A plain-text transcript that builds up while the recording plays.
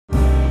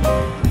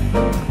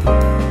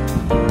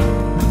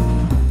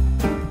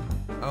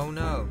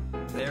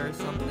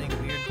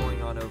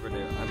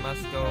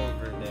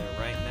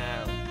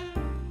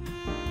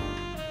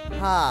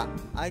Ha!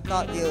 I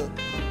got you.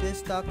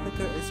 This dog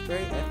clicker is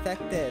very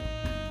effective.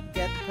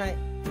 Get pranked.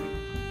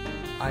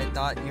 I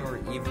thought you were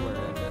eviler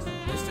than this.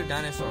 Mr.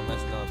 Dinosaur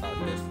must know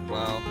about this.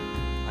 Well,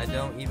 I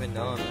don't even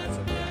know him as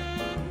of yet.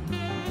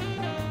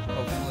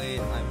 Hopefully,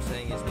 I'm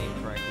saying his name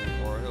correctly,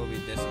 or he'll be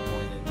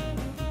disappointed.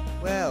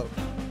 Well,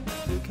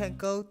 you can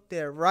go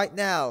there right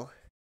now.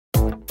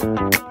 Do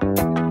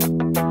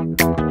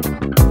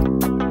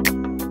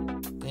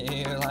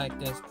you like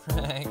this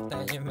prank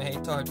that you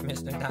made towards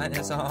Mr.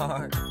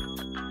 Dinosaur?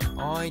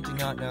 I do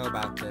not know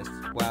about this.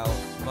 Well,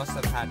 you must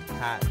have had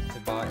Cat to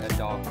buy a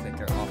dog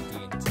clicker off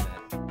the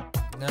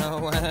internet. No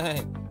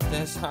way!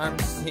 This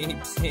harms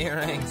Sleep's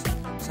hearings,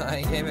 so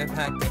I gave it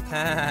back to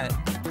Cat.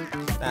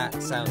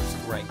 That sounds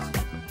great.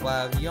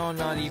 Well, you're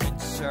not even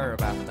sure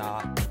about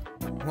that.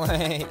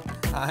 Wait,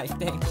 I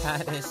think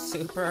Cat is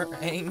super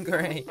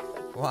angry.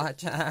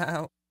 Watch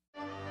out.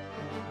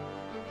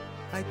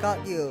 I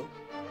got you.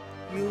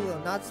 You will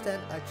not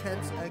stand a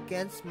chance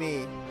against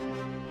me.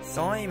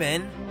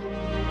 Simon?